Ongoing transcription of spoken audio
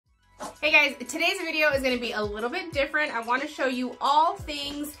Hey guys, today's video is going to be a little bit different. I want to show you all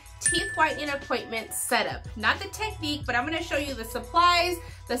things teeth whitening appointment setup. Not the technique, but I'm going to show you the supplies,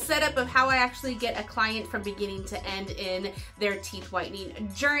 the setup of how I actually get a client from beginning to end in their teeth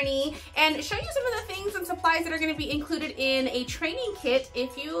whitening journey, and show you some of the things and supplies that are going to be included in a training kit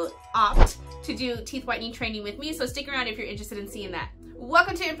if you opt to do teeth whitening training with me. So stick around if you're interested in seeing that.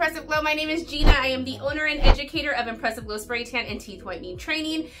 Welcome to Impressive Glow. My name is Gina. I am the owner and educator of Impressive Glow Spray Tan and Teeth Whitening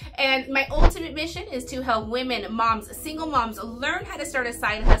Training. And my ultimate mission is to help women, moms, single moms learn how to start a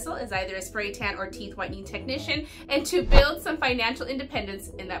side hustle as either a spray tan or teeth whitening technician, and to build some financial independence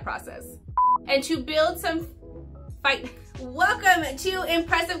in that process. And to build some Welcome to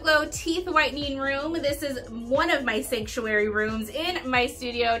Impressive Glow Teeth Whitening Room. This is one of my sanctuary rooms in my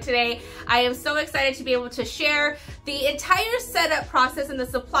studio today. I am so excited to be able to share the entire setup process and the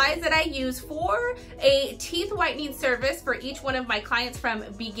supplies that I use for a teeth whitening service for each one of my clients from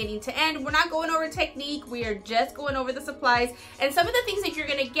beginning to end. We're not going over technique, we are just going over the supplies and some of the things that you're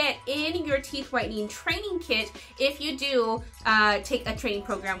gonna get in your teeth whitening training kit if you do take a training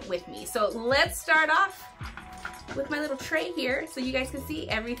program with me. So let's start off with my little tray here so you guys can see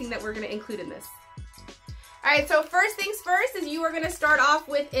everything that we're going to include in this. Alright, so first things first is you are going to start off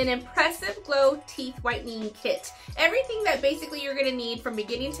with an Impressive Glow Teeth Whitening Kit. Everything that basically you're going to need from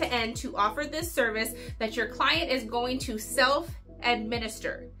beginning to end to offer this service that your client is going to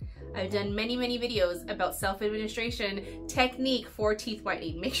self-administer. I've done many videos about self-administration technique for teeth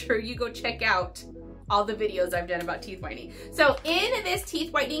whitening. Make sure you go check out all the videos I've done about teeth whitening. So in this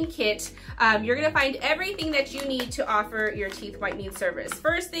teeth whitening kit, you're gonna find everything that you need to offer your teeth whitening service.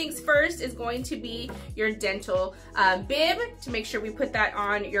 First things first is going to be your dental bib, to make sure we put that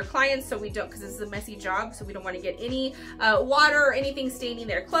on your clients so we don't, because this is a messy job, so we don't want to get any water or anything staining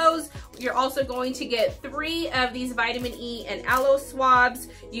their clothes. You're also going to get 3 of these vitamin E and aloe swabs.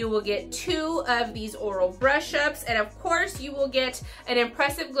 You will get 2 of these oral brush ups, and of course you will get an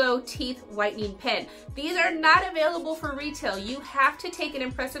Impressive Glow teeth whitening pen. These are not available for retail. You have to take an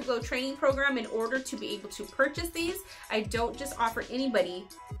Impressive Glow training program in order to be able to purchase these. I don't just offer anybody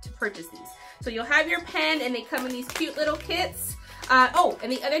to purchase these. So you'll have your pen and they come in these cute little kits. Oh,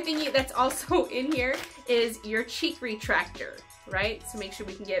 and the other thing that's also in here is your cheek retractor, right? So make sure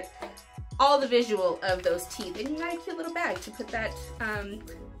we can get all the visual of those teeth. And you got a cute little bag to put that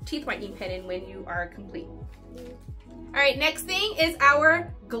teeth whitening pen in when you are complete. All right, next thing is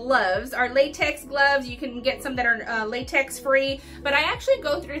our gloves, our latex gloves. You can get some that are latex free, but I actually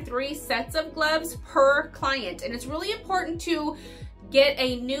go through 3 sets of gloves per client. And it's really important to get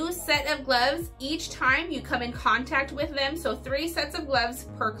a new set of gloves each time you come in contact with them. So 3 sets of gloves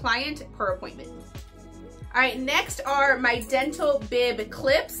per client per appointment. All right, next are my dental bib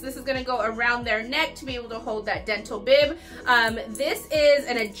clips. This is gonna go around their neck to be able to hold that dental bib. This is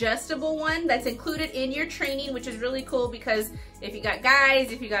an adjustable one that's included in your training, which is really cool because if you got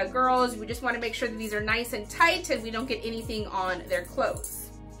guys, if you got girls, we just wanna make sure that these are nice and tight and we don't get anything on their clothes.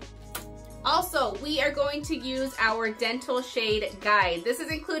 Also, we are going to use our dental shade guide. This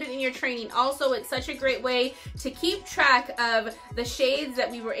is included in your training. Also, it's such a great way to keep track of the shades that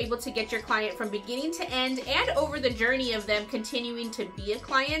we were able to get your client from beginning to end and over the journey of them continuing to be a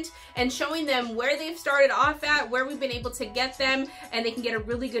client, and showing them where they've started off at, where we've been able to get them, and they can get a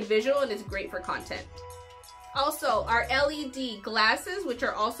really good visual, and it's great for content. Also, our LED glasses, which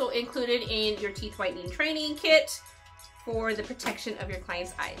are also included in your teeth whitening training kit for the protection of your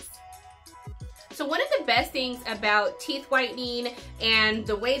client's eyes. So one of the best things about teeth whitening and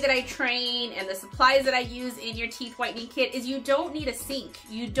the way that I train and the supplies that I use in your teeth whitening kit is you don't need a sink.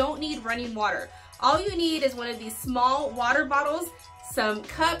 You don't need running water. All you need is one of these small water bottles, some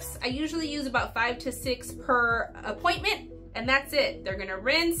cups. I usually use about 5 to 6 per appointment, and that's it. They're gonna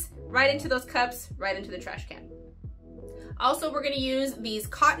rinse right into those cups, right into the trash can. Also, we're gonna use these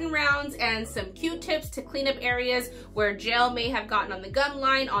cotton rounds and some Q-tips to clean up areas where gel may have gotten on the gum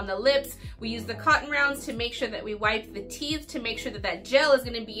line, on the lips. We use the cotton rounds to make sure that we wipe the teeth, to make sure that that gel is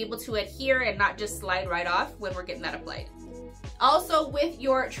gonna be able to adhere and not just slide right off when we're getting that applied. Also, with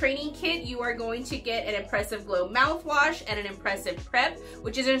your training kit, you are going to get an Impressive Glow mouthwash and an Impressive Prep,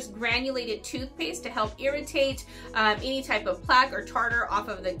 which is just granulated toothpaste to help irritate any type of plaque or tartar off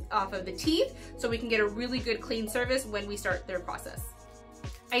of the teeth, so we can get a really good clean service when we start their process.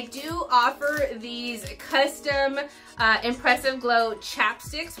 I do offer these custom Impressive Glow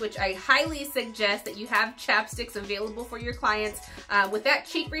chapsticks, which I highly suggest that you have chapsticks available for your clients. With that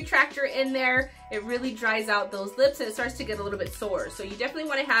cheek retractor in there, it really dries out those lips and it starts to get a little bit sore. So you definitely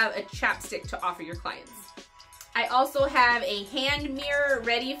want to have a chapstick to offer your clients. I also have a hand mirror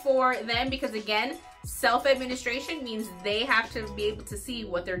ready for them because, again, self-administration means they have to be able to see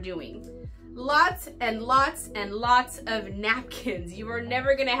what they're doing. Lots and lots and lots of napkins. You are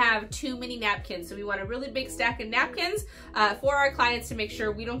never gonna have too many napkins, so we want a really big stack of napkins for our clients to make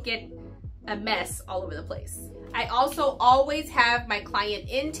sure we don't get a mess all over the place. I also always have my client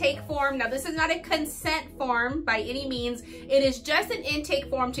intake form. Now, this is not a consent form by any means. It is just an intake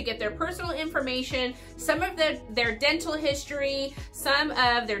form to get their personal information, some of their dental history, some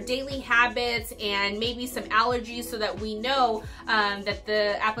of their daily habits, and maybe some allergies so that we know that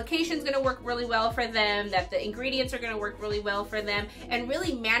the application is going to work really well for them, that the ingredients are going to work really well for them, and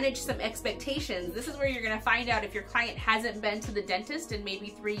really manage some expectations. This is where you're going to find out if your client hasn't been to the dentist in maybe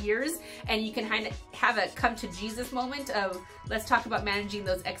 3 years, and you can kind of have a come to Jesus moment of, let's talk about managing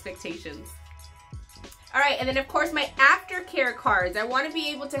those expectations. All right, and then of course my aftercare cards. I want to be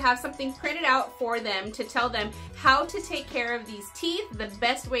able to have something printed out for them to tell them how to take care of these teeth the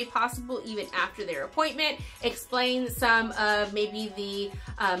best way possible even after their appointment. Explain some of maybe the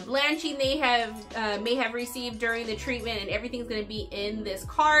blanching they have may have received during the treatment, and everything's going to be in this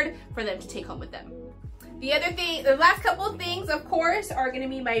card for them to take home with them. The other thing, the last couple of things, of course, are going to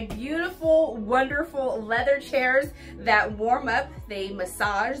be my beautiful, wonderful leather chairs that warm up. They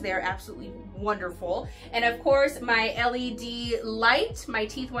massage. They're absolutely wonderful. And of course, my LED light, my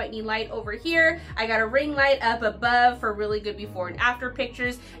teeth whitening light over here. I got a ring light up above for really good before and after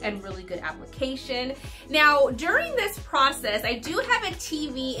pictures and really good application. Now, during this process, I do have a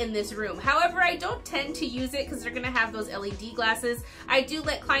TV in this room. However, I don't tend to use it because they're going to have those LED glasses. I do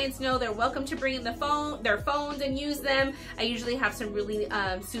let clients know they're welcome to bring in their phones and use them. I usually have some really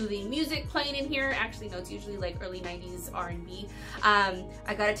soothing music playing in here. Actually, no, it's usually like early 90s R&B.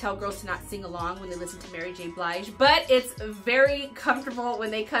 I gotta tell girls to not sing along when they listen to Mary J. Blige, but it's very comfortable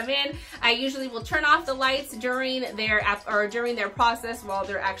when they come in. I usually will turn off the lights during their process while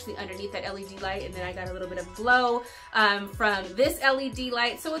they're actually underneath that LED light, and then I got a little bit of glow from this LED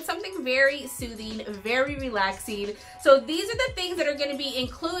light. So it's something very soothing, very relaxing. So these are the things that are going to be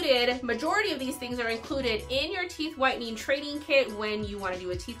included. Majority of these things are included in your teeth whitening training kit when you want to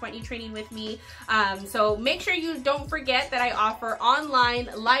do a teeth whitening training with me. So make sure you don't forget that I offer online,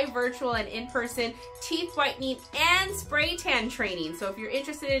 live, virtual, and in-person teeth whitening and spray tan training. So if you're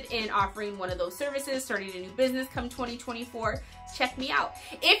interested in offering one of those services, starting a new business come 2024, check me out.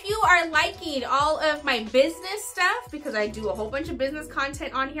 If you are liking all of my business stuff, because I do a whole bunch of business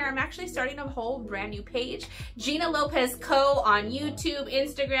content on here, I'm actually starting a whole brand new page, Gina Lopez Co. on YouTube,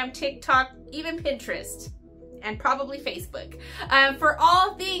 Instagram, TikTok, even Pinterest, and probably Facebook, for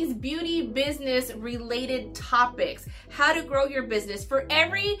all things beauty business related topics, how to grow your business for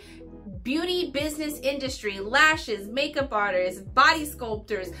every beauty business industry, lashes, makeup artists, body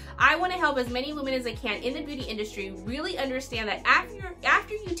sculptors. I want to help as many women as I can in the beauty industry really understand that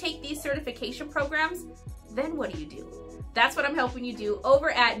after you take these certification programs, then what do? That's what I'm helping you do over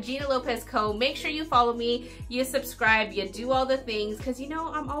at Gina Lopez Co. Make sure you follow me, you subscribe, you do all the things, because you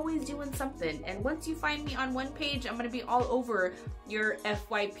know I'm always doing something. And once you find me on one page, I'm going to be all over your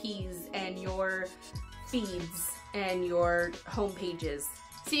FYPs and your feeds and your home pages.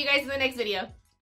 See you guys in the next video.